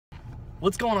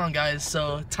What's going on, guys?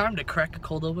 So, time to crack a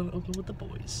cold open with the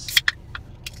boys.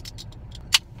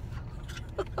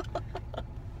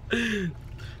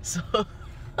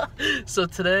 So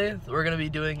today we're gonna be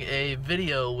doing a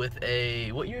video with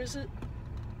a, what year is it?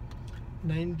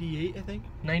 98, I think.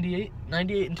 98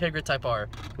 Integra Type R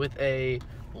with a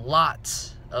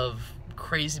lot of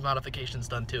crazy modifications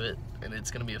done to it, and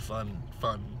it's gonna be a fun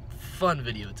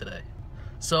video today.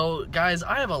 So guys,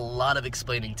 I have a lot of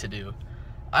explaining to do.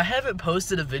 I haven't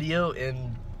posted a video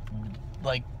in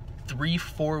like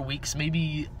 3-4 weeks,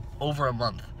 maybe over a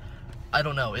month. I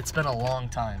don't know, it's been a long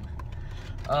time.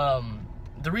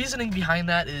 The reasoning behind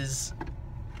that is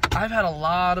I've had a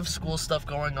lot of school stuff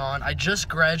going on. I just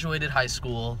graduated high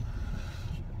school.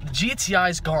 The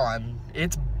GTI's gone.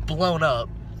 It's blown up,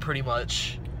 pretty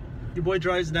much. Your boy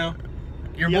drives now.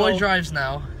 Your boy drives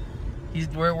now.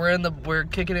 We're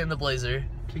kicking it in the Blazer.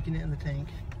 Kicking it in the tank.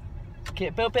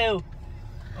 Can't poo poo.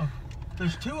 Oh,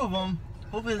 there's 2 of them.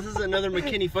 Hopefully this is another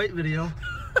McKinney fight video.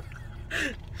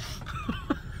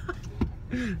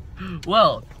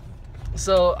 Well,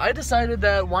 so I decided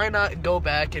that why not go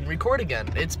back and record again.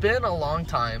 It's been a long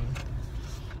time.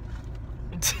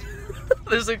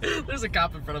 There's a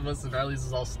cop in front of us and Riley's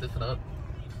is all stiffing up.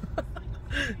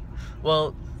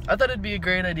 Well, I thought it'd be a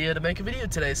great idea to make a video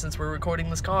today since we're recording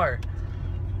this car.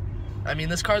 I mean,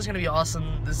 this car is gonna be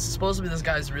awesome. This is supposed to be, this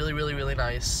guy's really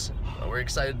nice. We're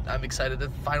excited. I'm excited to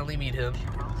finally meet him.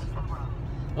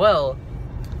 Well,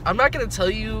 I'm not gonna tell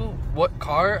you what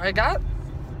car I got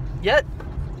yet.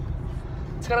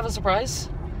 It's kind of a surprise.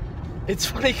 It's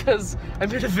funny because I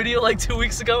made a video like 2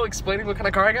 weeks ago explaining what kind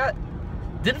of car I got.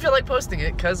 Didn't feel like posting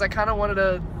it because I kind of wanted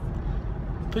to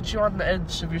put you on the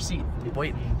edge of your seat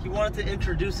waiting. He wanted to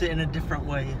introduce it in a different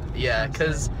way. Yeah,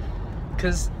 because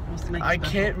I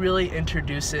can't really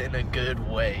introduce it in a good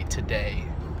way today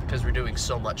because we're doing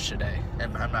so much today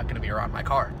and I'm not going to be around my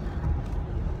car.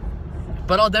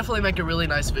 But I'll definitely make a really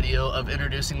nice video of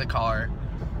introducing the car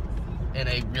in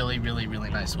a really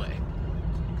nice way.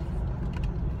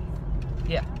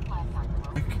 Yeah.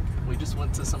 We just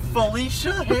went to some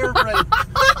Felicia hair break.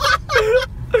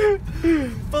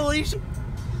 Felicia.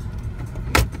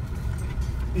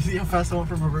 You see how fast I went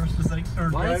from reverse to like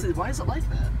Why is it like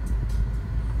that?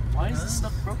 Why is this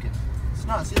stuff broken? It's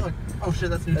not. See, look. Oh shit,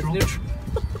 that's neutral. That's neutral.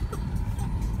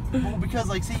 Well, because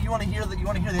like, see, you want to hear the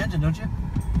engine, don't you?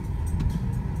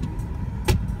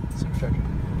 Supercharger.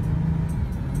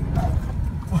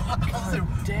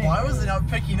 Why was it not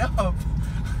picking up?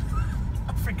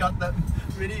 I forgot that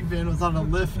minivan was on a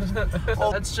lift.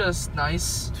 Oh. That's just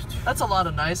nice. That's a lot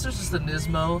of nice. There's just a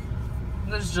Nismo.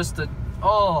 And there's just a...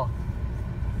 Oh,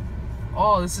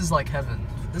 this is like heaven.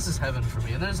 This is heaven for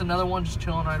me. And there's another one just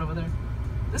chilling right over there.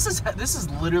 This is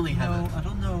literally heaven. No, I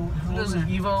don't know. There's an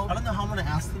Evo. I don't know how I'm gonna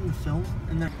ask them to film.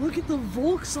 And then look at the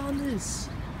Volks on this.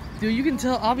 Dude, you can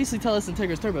obviously tell it's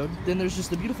Integra's turbo. Then there's just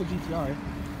the beautiful GTR.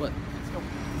 But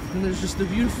then there's just the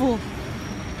beautiful.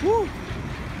 Woo.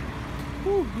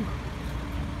 Ooh,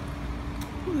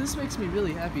 this makes me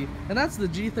really happy. And that's the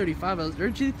G35.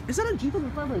 Is that a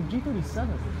G35 or a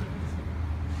G37?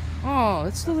 Oh,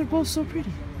 they're both so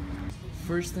pretty.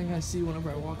 First thing I see whenever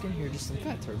I walk in here, just some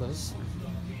fat turbos.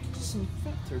 Just some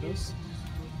fat turbos.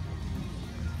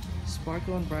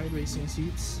 Sparkle and Bride racing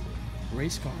seats.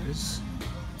 Race cars.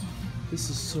 This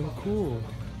is so cool.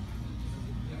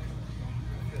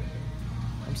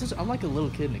 I'm like a little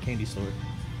kid in a candy store.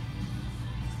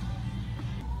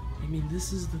 I mean,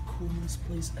 this is the coolest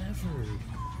place ever.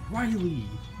 Riley!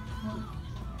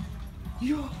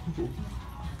 Yo!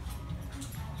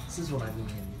 This is what I mean.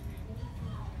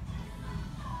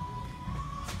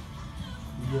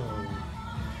 Yo.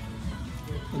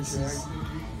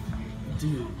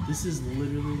 Dude,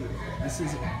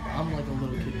 I'm like a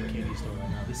little kid in a candy store right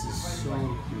now. This is so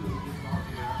cool.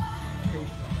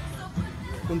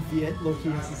 when Fiat low-key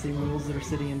has the same wheels that are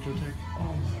sitting in Jotec. Oh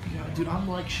my god, dude, I'm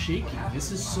like shaking.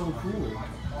 This is so cool.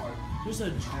 There's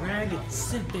a Dragon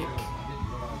Civic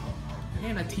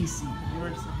and a TC. You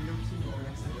ever seen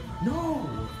it? No!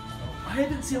 I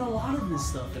haven't seen a lot of this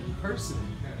stuff in person.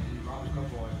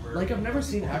 Like, I've never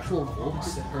seen actual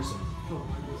Volks in person.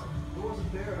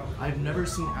 I've never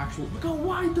seen actual... Look how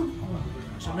wide the... Oh my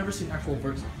gosh, I've never seen actual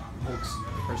Volks in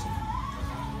person.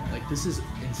 Like, this is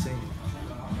insane.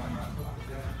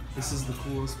 This is the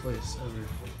coolest place ever.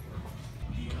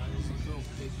 Guys, look how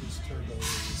big this turbo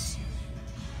is.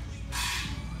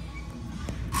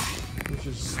 There's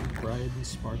just bright and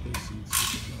sparkly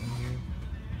seats down here.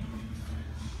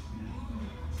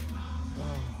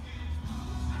 Oh.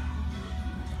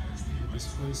 This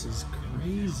place is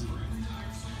crazy.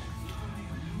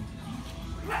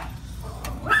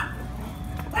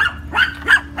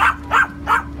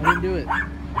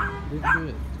 Didn't do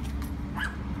it.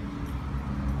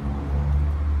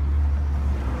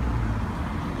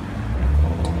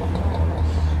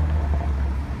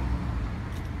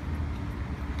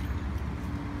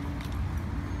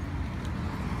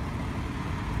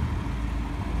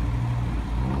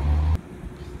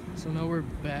 So now we're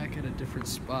back at a different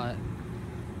spot,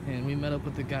 and we met up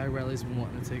with the guy Riley's been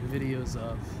wanting to take videos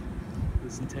of,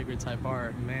 this Integra Type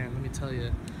R. Man, let me tell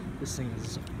you, this thing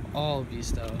is all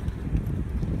beast out.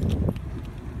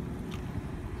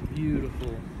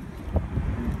 Beautiful,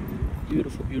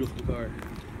 beautiful, beautiful car.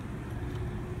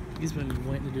 He's been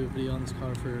waiting to do a video on this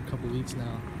car for a couple weeks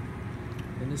now,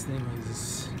 and this thing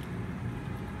is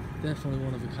definitely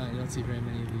one of a kind. You don't see very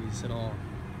many of these at all.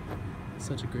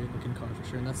 Such a great looking car for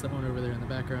sure, and that's the owner over there in the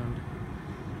background.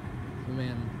 But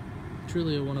man,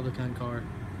 truly a one-of-a-kind car.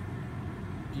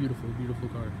 Beautiful, beautiful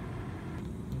car.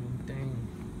 Dang.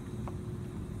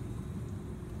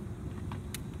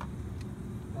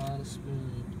 Lot of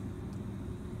speed.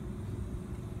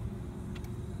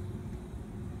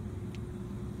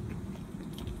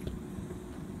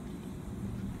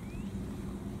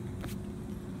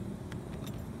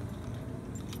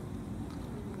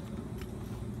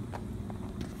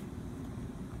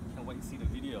 Can't wait to see the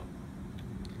video.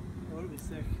 That would be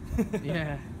sick.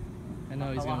 Yeah, I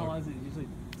know he's How gonna. long does it usually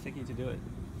take you to do it?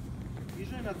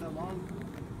 Usually not that long.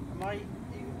 I might,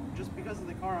 just because of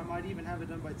the car, I might even have it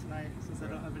done by tonight since I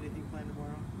don't have anything planned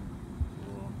tomorrow.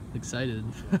 Cool. Excited.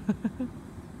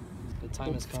 The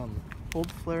time has come.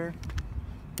 Hold flare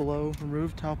below,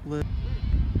 remove top lid.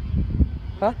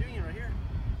 Huh? You're doing it right here.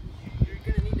 You're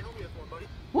gonna need to help me with one, buddy.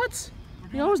 What?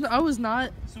 You know, I was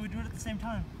not. So we do it at the same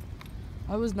time.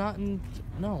 I was not in.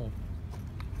 No.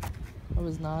 I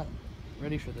was not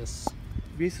ready for this.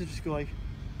 Basically, just go like,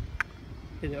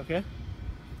 hit it, okay?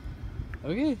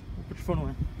 Okay. Put your phone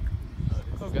away.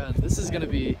 Oh god, this is gonna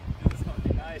be. This is gonna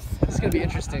be nice. This is gonna be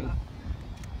interesting.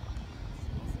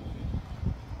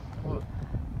 Oh,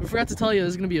 we forgot to tell you,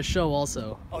 there's gonna be a show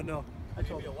also. Oh no. I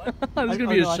told you. What? There's gonna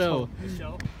be a no, I show. told The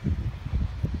show?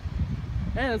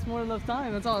 Hey, that's more than enough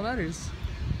time. That's all that matters.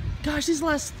 Gosh, these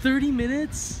last 30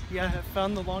 minutes. Yeah, I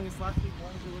found the longest last week.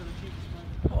 Ones were the cheapest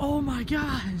one. Oh my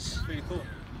gosh. Pretty cool.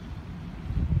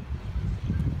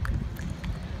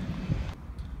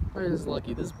 Ray is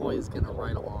lucky. This boy is gonna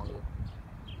ride along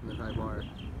in the high bar.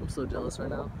 I'm so jealous right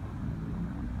now.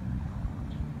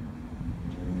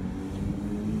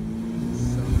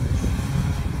 So nice.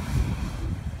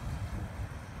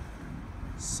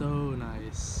 So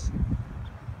nice.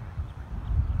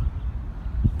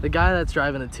 The guy that's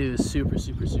driving it too is super,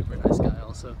 super, super nice guy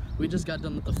also. We just got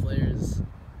done with the flares.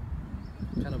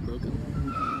 Kind of broken.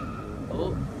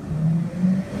 Oh.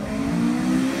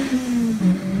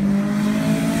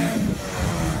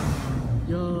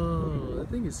 Yo,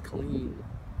 that thing is clean.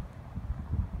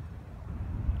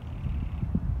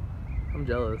 I'm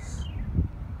jealous.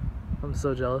 I'm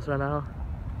so jealous right now.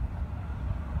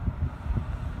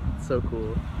 It's so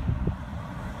cool.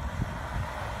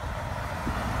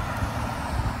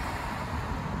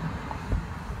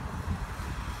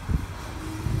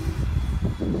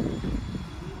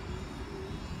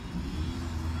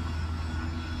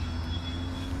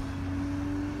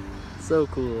 So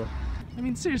cool. I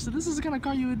mean, seriously, this is the kind of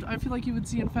car I feel like you would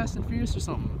see in Fast and Furious or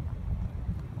something.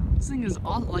 This thing is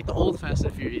awesome, like the old Fast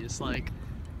and Furious, like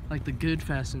the good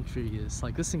Fast and Furious.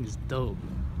 Like, this thing is dope.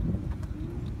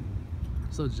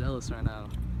 I'm so jealous right now.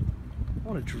 I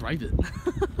want to drive it.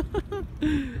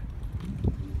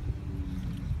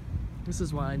 This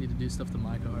is why I need to do stuff to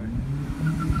my car.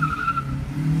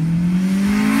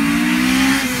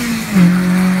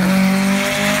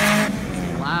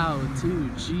 Loud too,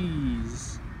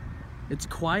 jeez. It's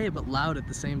quiet but loud at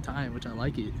the same time, which I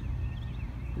like it.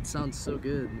 It sounds so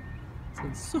good.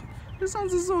 It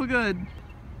sounds so good.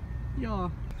 Yeah.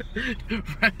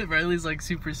 Riley's like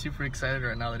super excited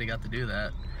right now that he got to do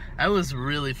that. That was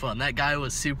really fun. That guy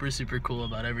was super cool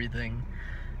about everything.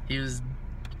 He was,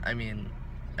 I mean,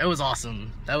 it was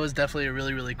awesome. That was definitely a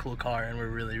really cool car, and we're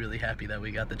really happy that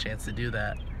we got the chance to do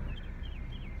that.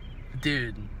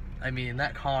 Dude, I mean,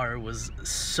 that car was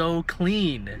so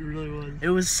clean. It really was. It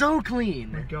was so Oh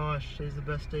clean. my gosh, today's the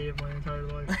best day of my entire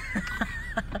life.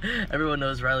 Everyone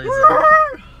knows Riley's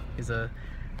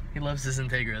he loves his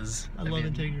Integras. I love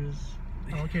Integras.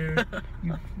 I don't care.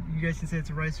 You guys can say it's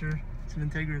a Ricer. It's an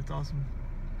Integra. It's awesome.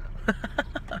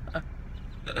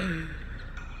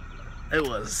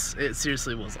 It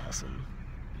seriously was awesome.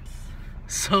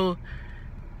 So,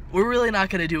 we're really not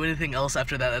going to do anything else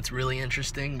after that that's really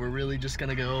interesting. We're really just going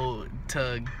to go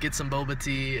to get some boba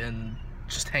tea and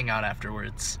just hang out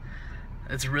afterwards.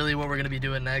 It's really what we're going to be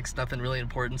doing next. Nothing really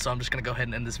important, so I'm just going to go ahead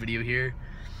and end this video here.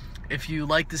 If you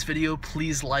like this video,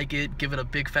 please like it. Give it a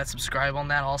big fat subscribe on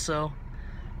that also.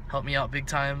 Help me out big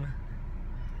time.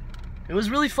 It was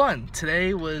really fun.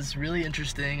 Today was really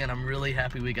interesting, and I'm really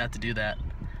happy we got to do that.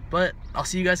 But I'll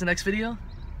see you guys in the next video.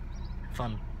 Have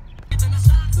fun.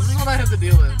 This is what I have to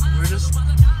deal with.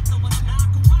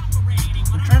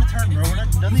 We're trying to turn, bro.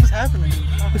 Nothing's happening.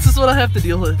 This is what I have to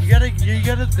deal with. You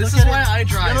gotta. This is why I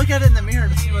drive. You gotta look at it in the mirror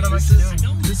to see what I'm actually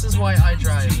doing. This is why I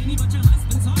drive.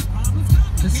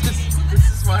 This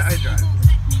is why I drive.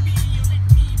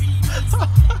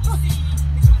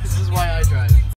 This is why I drive.